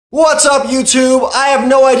What's up, YouTube? I have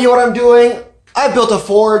no idea what I'm doing. I built a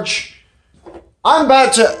forge. I'm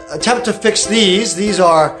about to attempt to fix these. These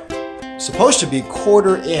are supposed to be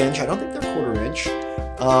 1/4 inch. I don't think they're 1/4 inch.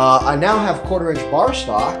 I now have 1/4 inch bar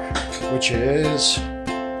stock, which is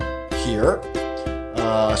here,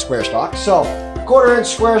 square stock. So 1/4 inch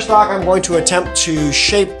square stock, I'm going to attempt to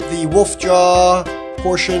shape the wolf jaw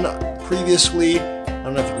portion previously. I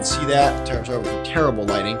don't know if you can see that. I'm sorry with the terrible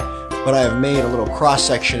lighting. But I have made a little cross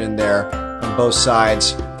section in there on both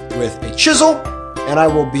sides with a chisel, and I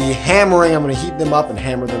will be hammering. I'm going to heat them up and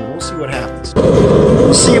hammer them, and we'll see what happens.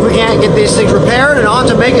 We'll see if we can't get these things repaired and on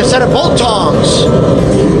to make a set of bolt tongs.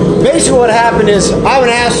 Basically what happened is I'm an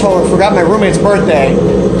asshole and forgot my roommate's birthday,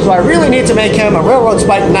 so I really need to make him a railroad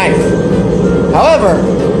spike knife. However,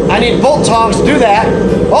 I need bolt tongs to do that.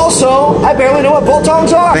 Also, I barely know what bolt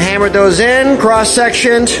tongs are. I hammered those in,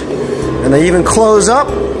 cross-sectioned, and they even close up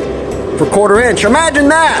for 1/4 inch. Imagine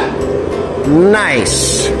that!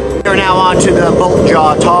 Nice. We're now on to the bolt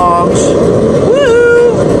jaw tongs. Woo!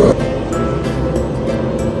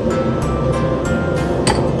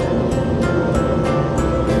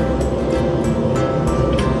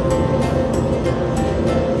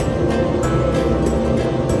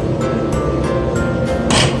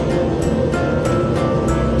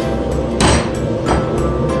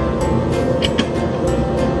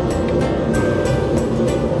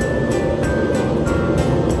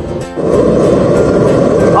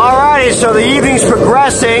 So the evening's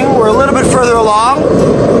progressing. We're a little bit further along.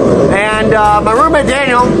 And my roommate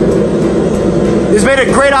Daniel has made a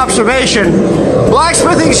great observation.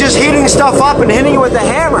 Blacksmithing's just heating stuff up and hitting it with the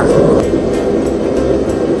hammer.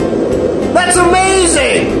 That's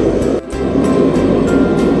amazing!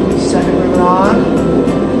 Second rivet on.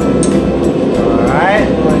 Alright,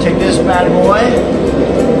 I'm going to take this bad boy.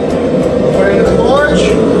 Put it in the forge.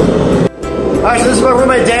 Alright, so this is my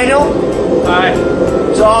roommate Daniel. Alright.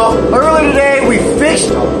 So earlier today we fixed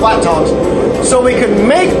flat tongs so we could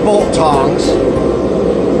make bolt tongs.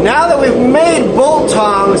 Now that we've made bolt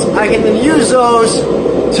tongs, I can then use those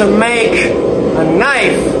to make a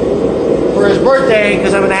knife for his birthday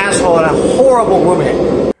because I'm an asshole and a horrible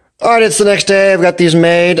roommate. Alright, it's the next day. I've got these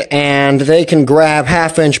made and they can grab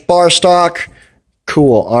 1/2 inch bar stock.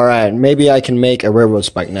 Cool. Alright, maybe I can make a railroad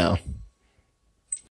spike now.